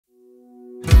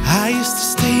I used to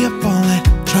stay up all night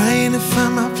trying to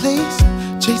find my place,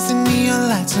 chasing neon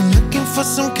lights and looking for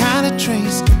some kind of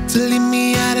trace to lead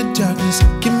me out of darkness.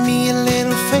 Give me a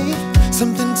little faith,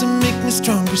 something to make me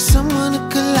stronger, someone who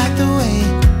could light the way.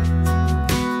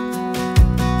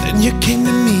 Then you came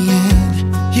to me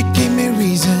and you gave me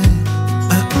reason.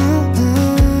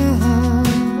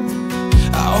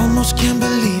 I almost can't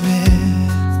believe it.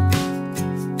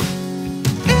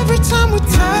 Every time we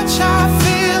touch, I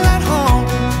feel at home.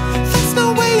 There's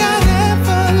no way I'd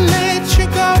ever let you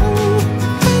go.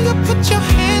 When you put your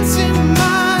hands in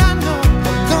mine, I know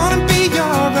I'm gonna be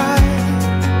alright.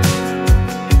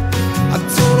 I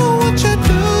don't know what you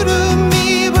do to me,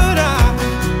 but I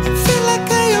feel like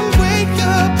I am way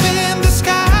up in the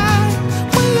sky.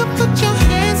 When you put your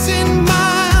hands in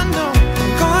mine, I know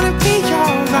I'm gonna be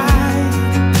alright.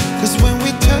 'Cause when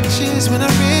we touch is when I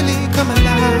really come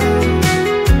alive.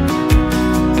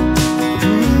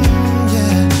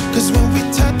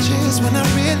 When I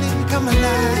really come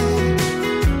alive.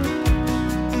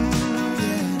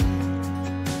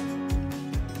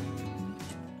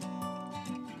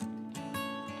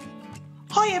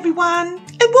 Hi everyone,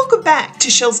 and welcome back to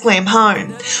Chelle's Glam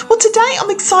Home. Well, today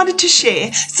I'm excited to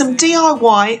share some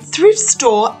DIY thrift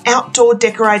store outdoor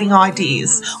decorating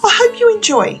ideas. I hope you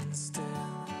enjoy.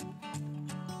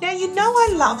 Now, you know I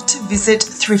love to visit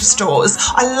thrift stores.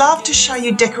 I love to show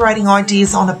you decorating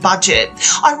ideas on a budget.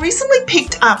 I recently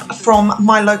picked up from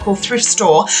my local thrift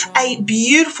store a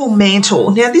beautiful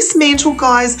mantle. Now, this mantle,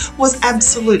 guys, was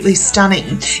absolutely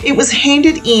stunning. It was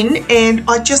handed in and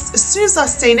as soon as I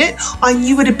seen it, I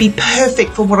knew it'd be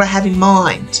perfect for what I had in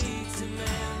mind.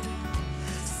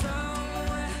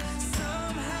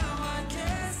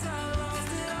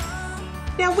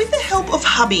 Now, with the help of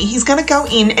hubby, he's going to go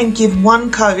in and give one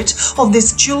coat of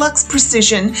this Dulux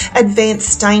Precision Advanced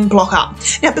Stain Blocker.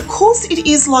 Now, because it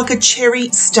is like a cherry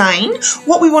stain,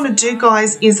 what we want to do,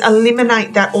 guys, is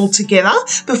eliminate that altogether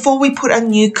before we put a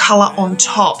new colour on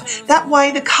top. That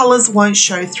way the colours won't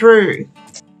show through.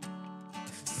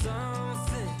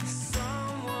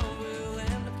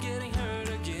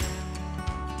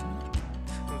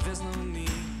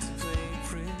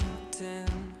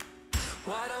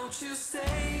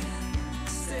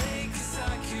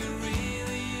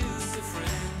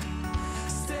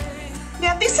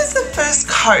 Now, this is the first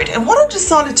coat, and what I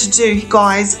decided to do,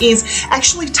 guys, is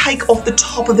actually take off the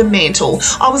top of the mantle.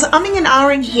 I was umming and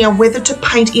ahhing here whether to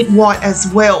paint it white as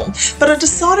well, but I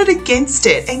decided against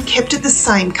it and kept it the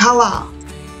same colour.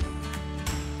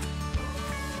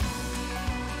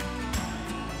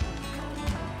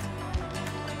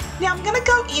 Now I'm going to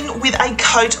go in with a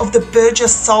coat of the Berger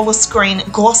Solar Screen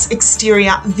Gloss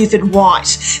Exterior Vivid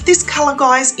White. This colour,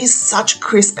 guys, is such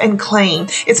crisp and clean.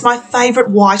 It's my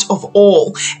favourite white of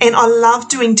all, and I love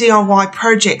doing DIY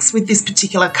projects with this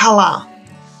particular colour.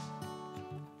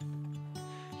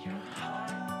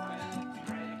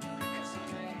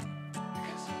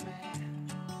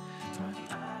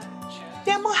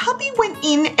 Now, my hubby went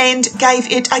in and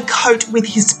gave it a coat with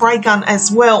his spray gun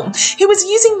as well. He was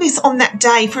using this on that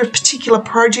day for a particular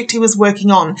project he was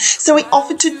working on, so he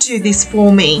offered to do this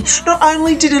for me. Not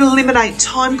only did it eliminate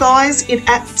time, guys, it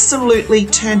absolutely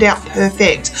turned out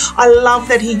perfect. I love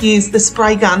that he used the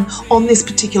spray gun on this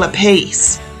particular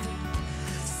piece.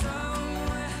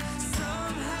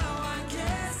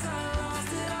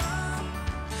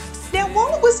 Now,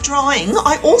 while it was drying,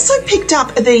 I also picked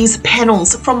up these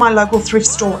panels from my local thrift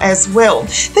store as well.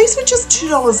 These were just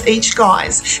 $2 each,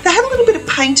 guys. They had a little bit of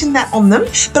paint in that on them,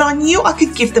 but I knew I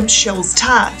could give them Chelle's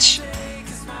touch.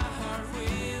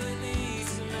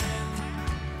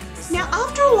 Now,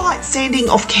 after a light sanding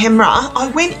off camera, I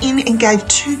went in and gave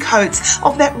 2 coats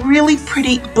of that really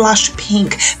pretty blush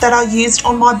pink that I used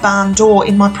on my barn door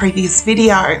in my previous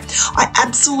video. I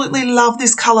absolutely love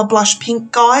this colour blush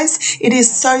pink, guys. It is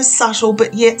so subtle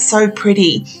but yet so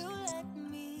pretty.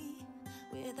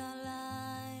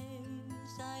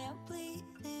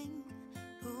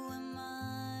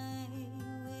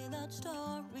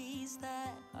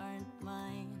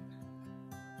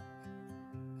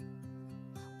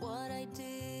 What I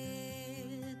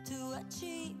did to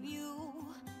achieve you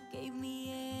gave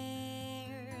me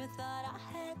air, thought I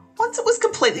had. Once it was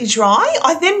completely dry,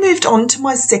 I then moved on to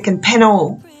my second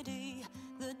panel.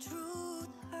 The truth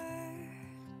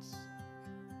hurts,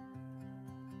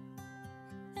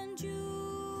 and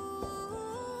you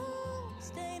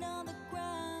stayed on the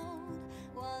ground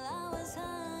while I was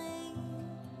high.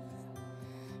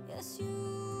 Yes, you've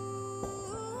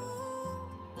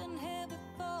been here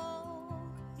before.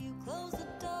 You closed the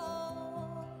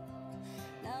door.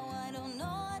 Now I don't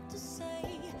know what to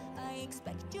say. I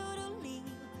expect you to leave.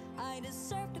 I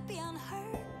deserve to be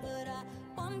unheard.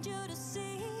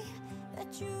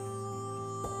 you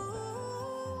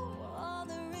are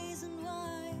the reason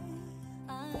why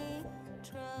I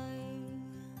try.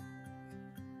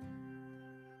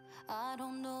 I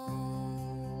don't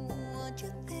know what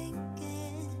you're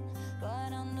thinking, but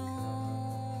I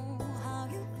know how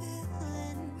you're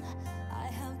feeling. I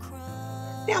have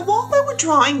cried. Now, while they were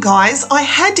drying, guys, I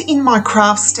had in my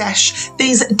craft stash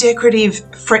these decorative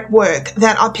fretwork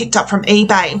that I picked up from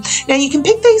eBay. Now, you can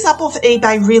pick these up off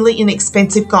eBay really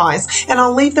inexpensive, guys, and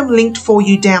I'll leave them linked for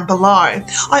you down below.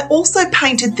 I also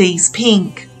painted these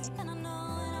pink. And I know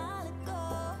when I let go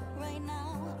right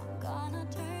now, I'm gonna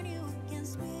turn you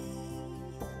against me.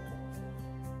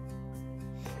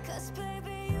 'Cause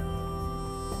baby, you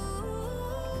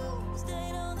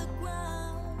stayed on the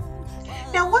ground.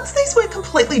 Now, once these were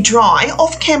completely dry,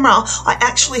 off camera, I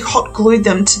actually hot glued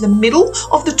them to the middle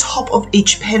of the top of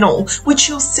each panel, which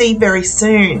you'll see very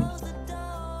soon. Close the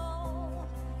door.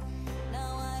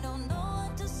 Now I don't know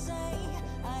what to say.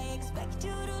 I expect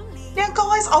you to leave. Now,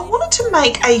 guys, I wanted to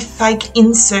make a fake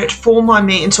insert for my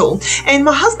mantle, and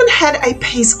my husband had a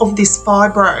piece of this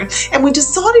fibro, and we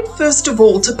decided first of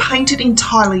all to paint it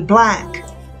entirely black.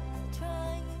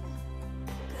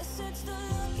 Cause it's the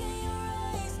look in your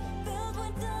eyes, filled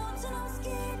with doubts and I'm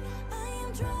scared. I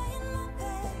am trying my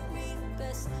very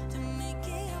best to make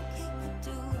it okay, but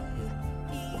do you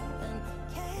even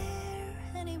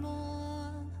care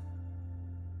anymore?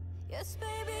 Yes,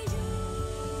 baby, you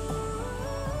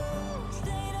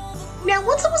stayed on the Now,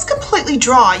 once it was completely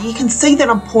dry, you can see that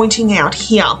I'm pointing out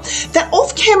here that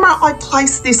off camera I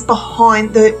placed this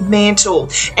behind the mantle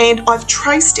and I've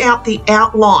traced out the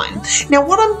outline. Now,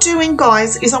 what I'm doing,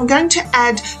 guys, is I'm going to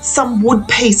add some wood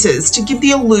pieces to give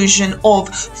the illusion of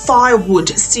firewood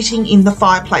sitting in the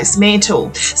fireplace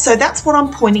mantle. So that's what I'm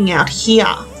pointing out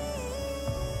here.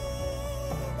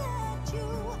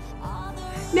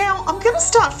 Now, I'm going to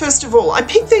start first of all. I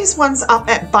picked these ones up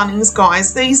at Bunnings,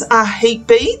 guys. These are heat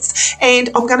beads, and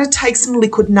I'm going to take some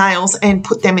liquid nails and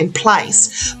put them in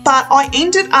place. But I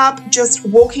ended up just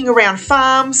walking around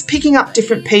farms, picking up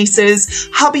different pieces.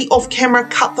 Hubby off camera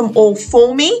cut them all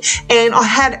for me, and I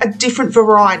had a different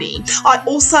variety. I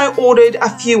also ordered a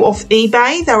few off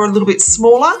eBay. They were a little bit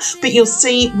smaller, but you'll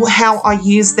see how I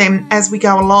use them as we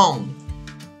go along.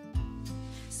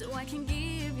 so I can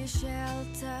give you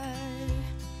shelter.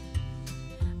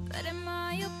 But am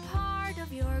I a part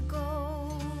of your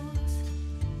goals?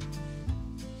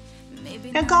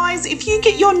 Maybe Now, guys, if you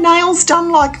get your nails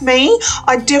done like me,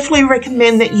 I definitely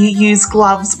recommend that you use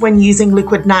gloves when using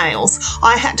liquid nails.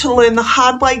 I had to learn the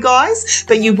hard way, guys,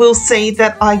 but you will see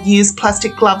that I use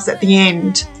plastic gloves at the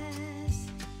end.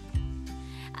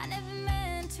 I never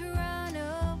meant to run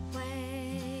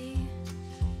away,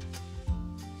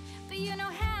 but you know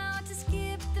how to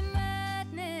skip the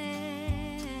madness,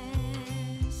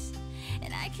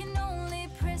 and I can only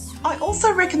press. I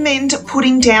also recommend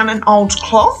putting down an old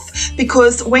cloth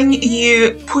because when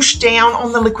you push down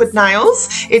on the liquid nails,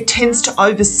 it tends to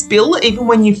overspill even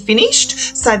when you've finished.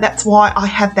 So that's why I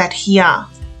have that here.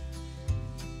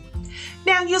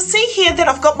 Now, you'll see here that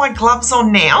I've got my gloves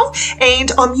on now,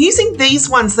 and I'm using these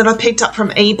ones that I picked up from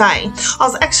eBay. I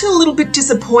was actually a little bit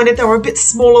disappointed. They were a bit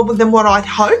smaller than what I'd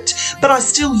hoped, but I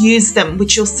still used them,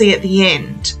 which you'll see at the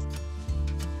end.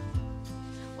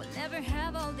 We'll never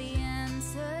have all the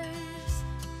answers.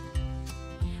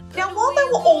 Now, while they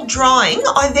were all drying,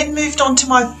 I then moved on to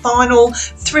my final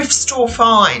thrift store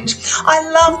find. I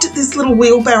loved this little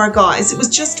wheelbarrow, guys. It was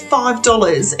just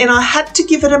 $5, and I had to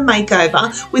give it a makeover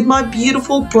with my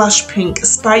beautiful blush pink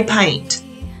spray paint.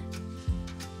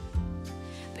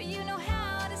 But you know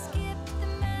how to skip the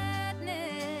madness.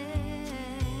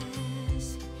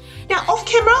 Now, off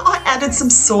camera, I added some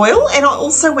soil, and I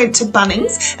also went to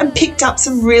Bunnings and picked up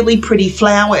some really pretty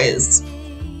flowers.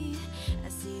 I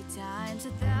see times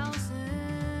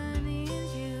 1,000 in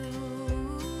you.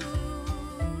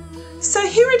 So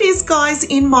here it is, guys,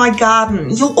 in my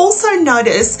garden. You'll also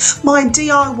notice my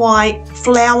DIY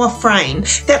flower frame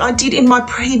that I did in my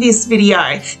previous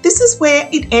video. This is where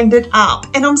it ended up,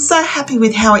 and I'm so happy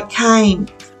with how it came.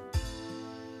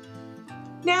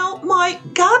 Now, my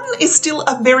garden is still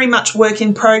a very much work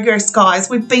in progress, guys.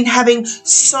 We've been having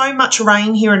so much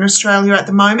rain here in Australia at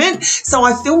the moment, so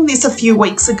I filmed this a few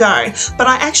weeks ago, but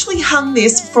I actually hung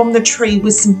this from the tree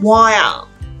with some wire.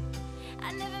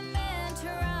 I never meant to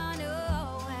run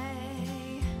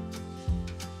away,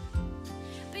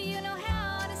 but you know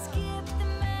how to skip the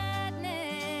madness,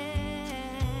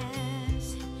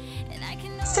 and I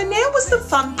can So now was the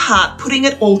fun part, putting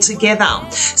it all together.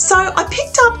 So I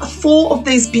picked up 4 of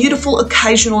these beautiful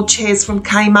occasional chairs from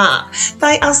Kmart.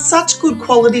 They are such good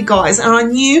quality, guys, and I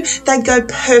knew they'd go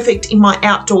perfect in my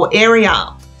outdoor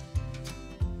area.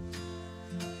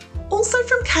 Also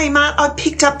from Kmart, I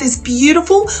picked up this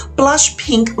beautiful blush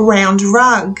pink round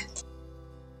rug.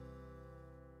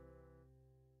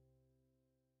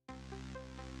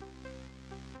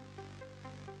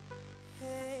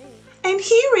 And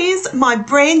here is my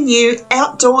brand new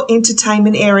outdoor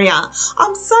entertainment area.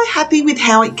 I'm so happy with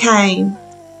how it came.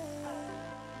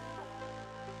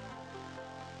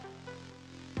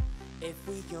 If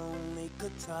we only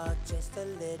could talk just a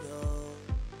little,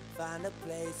 find a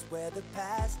place where the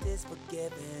past is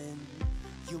forgiven.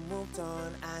 You moved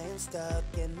on, I am stuck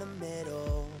in the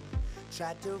middle.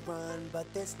 Tried to run,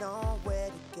 but there's nowhere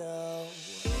to go.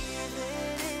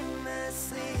 Even in my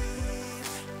sleep,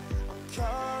 I'm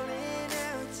calling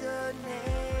out your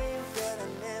name, but I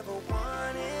never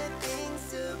wanted things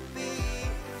to be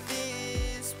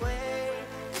this way,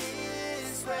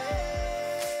 this way.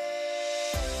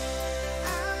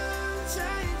 I'm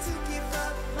trying to give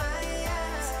up my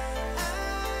ass. I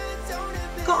don't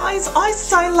have Guys, I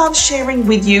so love sharing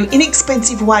with you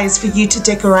inexpensive ways for you to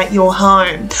decorate your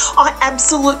home. I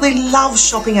absolutely love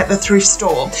shopping at the thrift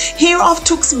store. Here I've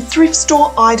took some thrift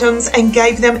store items and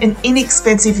gave them an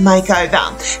inexpensive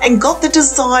makeover and got the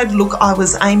desired look I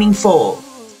was aiming for.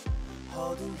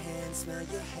 holding hands, smell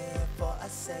your hair for a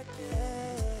second.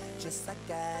 Just like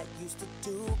I used to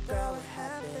do, girl, what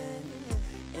happened?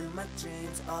 In my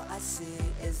dreams, all I see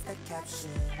is the caption.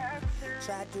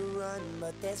 Tried to run,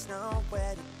 but there's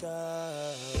nowhere to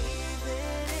go.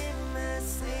 Even in my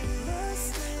sleep,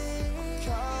 I'm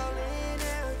calling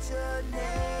out your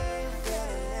name, but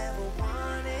I never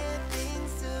wanted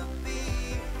things to be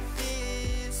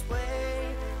this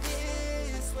way,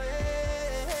 this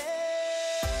way.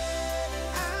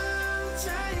 I'm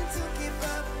trying to give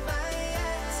up my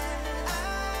ass.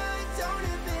 I don't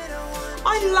admit I want. I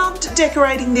loved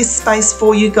decorating this space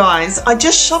for you guys. I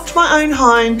just shopped my own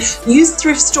home, used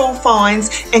thrift store finds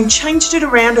and changed it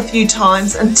around a few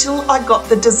times until I got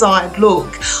the desired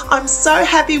look. I'm so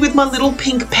happy with my little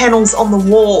pink panels on the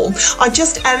wall. I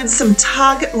just added some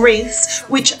Target wreaths,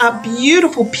 which are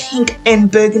beautiful pink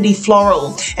and burgundy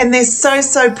floral, and they're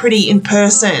so pretty in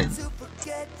person. To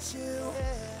forget you,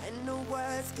 and no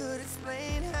words could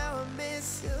explain how I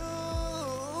miss you.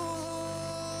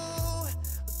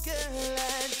 Girl,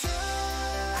 I do.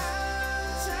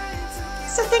 I'm trying to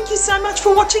keep So thank you so much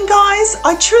for watching, guys.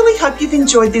 I truly hope you've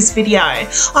enjoyed this video. I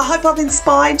hope I've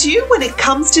inspired you when it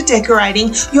comes to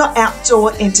decorating your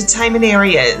outdoor entertainment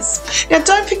areas. Now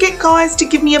don't forget, guys, to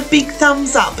give me a big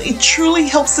thumbs up. It truly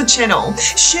helps the channel.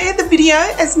 Share the video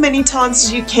as many times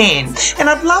as you can. And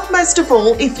I'd love most of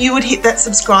all if you would hit that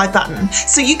subscribe button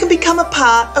so you can become a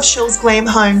part of Chelle's Glam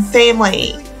Home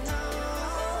family.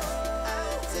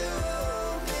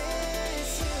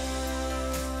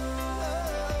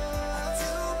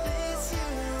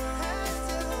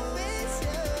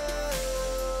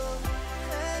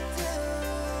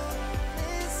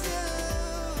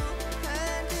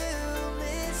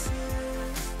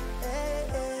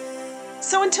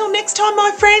 So until next time,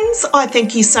 my friends, I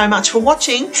thank you so much for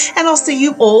watching and I'll see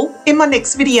you all in my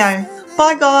next video.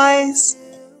 Bye, guys.